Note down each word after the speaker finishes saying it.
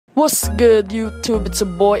What's good, YouTube? It's a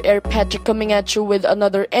boy Aiir Patrick coming at you with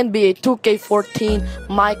another NBA 2K14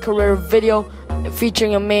 My Career video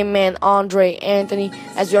featuring a main man Andre Anthony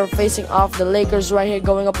as we are facing off the Lakers right here,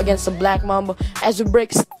 going up against the Black Mamba as we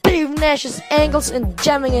break Steve Nash's ankles and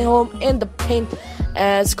jamming it home in the paint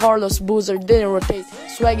as Carlos Boozer didn't rotate.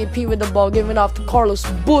 Swaggy P with the ball, giving it off to Carlos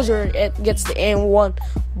Boozer. It gets the and1.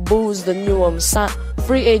 Booze, the new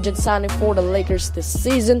free agent signing for the Lakers this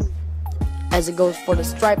season, as it goes for the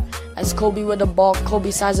stripe as Kobe with the ball.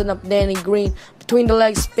 Kobe sizing up Danny Green between the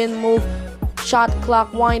legs, spin move, shot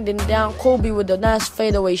clock winding down. Kobe with a nice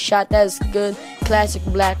fadeaway shot. That's good, classic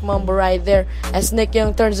Black Mamba right there as Nick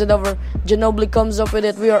Young turns it over. Ginobili comes up with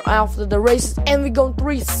it. We are after the races and we go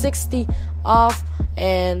 360 off,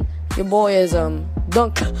 and your boy is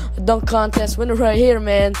dunk contest winner right here,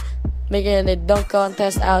 man. Making a dunk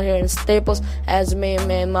contest out here in Staples as main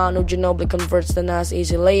man Manu Ginobili converts the nice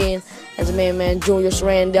easy lay-in. As main man Julius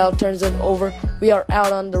Randle turns it over. We are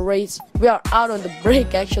out on the race. We are out on the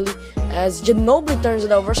break actually as Ginobili turns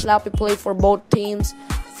it over. Sloppy play for both teams,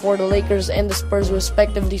 for the Lakers and the Spurs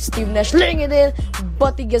respectively. Steve Nash laying it in,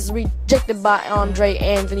 but he gets rejected by Andre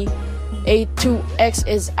Anthony. A2X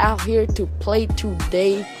is out here to play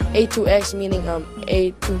today. A2X meaning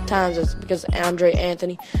A2 times, that's because Andre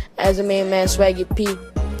Anthony as a main man Swaggy P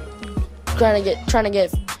trying to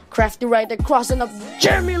get crafty right there, crossing up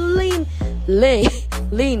Jeremy Lin,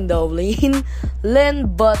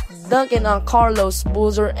 but dunking on Carlos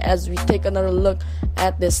Boozer as we take another look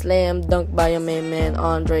at the slam dunk by a main man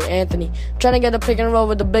Andre Anthony. Trying to get a pick and roll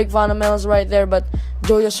with the big fundamentals right there, but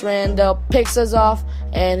Julius Randle picks us off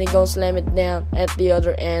and he goes slam it down at the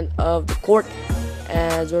other end of the court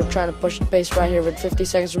as we're trying to push the pace right here with 50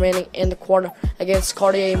 seconds remaining in the quarter against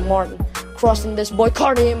Cartier Martin. Crossing this boy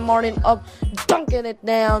Cartier Martin up, dunking it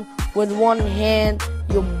down with one hand.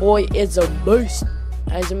 Your boy is a beast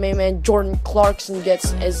as the main man Jordan Clarkson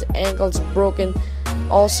gets his ankles broken,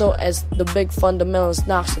 also as the big fundamentals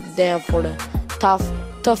knocks it down for the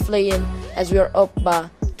tough lay-in as we are up by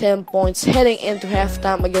 10 points heading into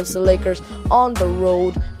halftime against the Lakers on the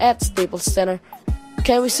road at Staples Center.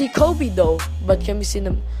 Can we see Kobe though? But can we see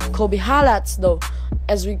the Kobe highlights though?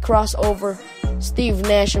 As we cross over Steve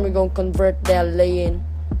Nash and we're going to convert that lay-in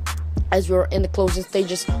as we're in the closing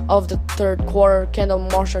stages of the third quarter. Kendall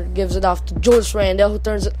Marshall gives it off to Julius Randle, who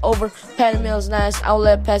turns it over. Patty Mills, nice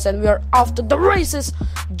outlet pass, and we are off to the races,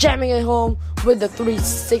 jamming it home with the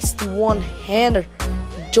 361-hander.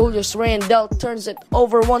 Julius Randle turns it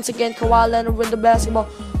over once again. Kawhi Leonard with the basketball,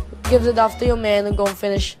 gives it off to your man and go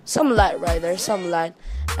finish. Some light right there, some light.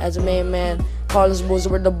 As a main man, Carlos Boozer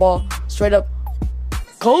with the ball, straight up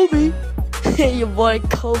Kobe, your boy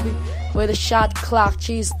Kobe with a shot clock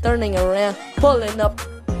cheese turning around, pulling up,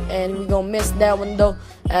 and we gonna miss that one though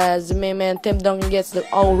as the main man Tim Duncan gets the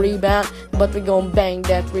rebound, but we gonna bang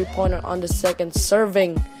that 3-pointer on the second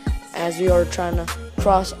serving as we are trying to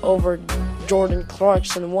cross over Jordan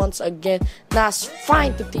Clarkson once again. Nice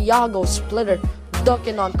find to Thiago Splitter,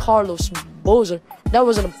 dunking on Carlos Boozer. That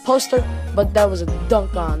wasn't a poster, but that was a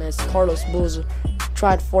dunk on as Carlos Boozer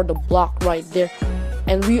tried for the block right there.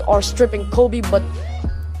 And we are stripping Kobe, but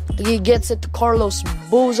he gets it to Carlos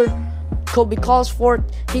Boozer. Kobe calls for it.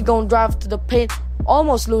 He gonna drive to the paint.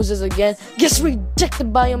 Almost loses again. Gets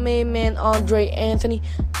rejected by a main man Andre Anthony.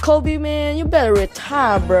 Kobe, man, you better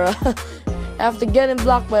retire, bruh. After getting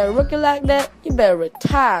blocked by a rookie like that, you better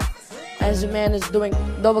retire. As the man is doing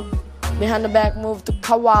double behind the back move to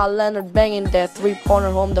Kawhi Leonard, banging that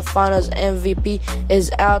 3-pointer home. The finals MVP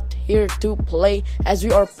is out here to play as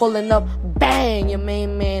we are pulling up. Bang! Your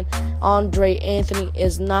main man Andre Anthony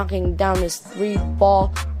is knocking down his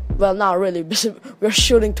 3-ball. Well, not really. We're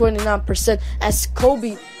shooting 29% as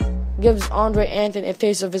Kobe gives Andre Anthony a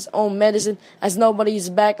taste of his own medicine as nobody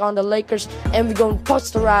is back on the Lakers, and we're going to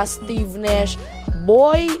posterize Steve Nash.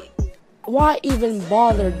 Boy, why even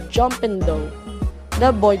bother jumping though?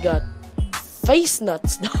 That boy got face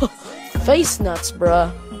nuts though. Face nuts,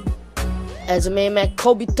 bruh. As a main man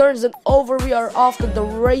Kobe turns it over, we are off to the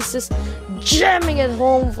races, jamming it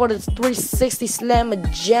home for the 360 slam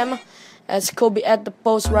jam as Kobe at the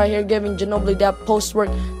post right here, giving Ginobili that post work.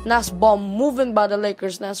 Nice ball moving by the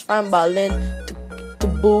Lakers. Nice find by Lin to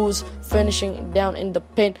Booze, finishing down in the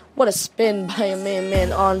paint. What a spin by a main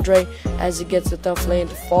man Andre as he gets the tough lane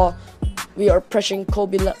to fall. We are pressuring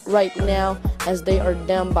Kobe right now as they are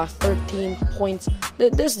down by 13 points.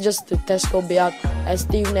 This is just to test Kobe out as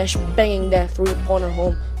Steve Nash banging that 3-pointer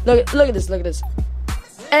home. Look at this.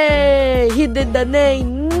 Hey, he did the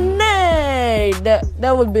NAE. That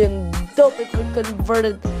would have been dope if we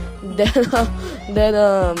converted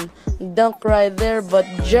that dunk right there, but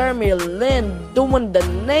Jeremy Lin doing the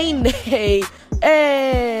NAE.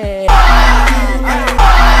 Hey!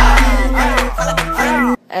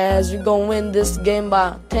 As we gonna win this game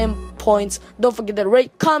by 10 points. Don't forget to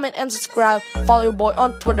rate, comment, and subscribe. Follow your boy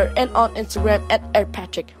on Twitter and on Instagram at Aiir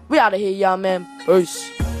Patrick. We out of here, y'all, man. Peace.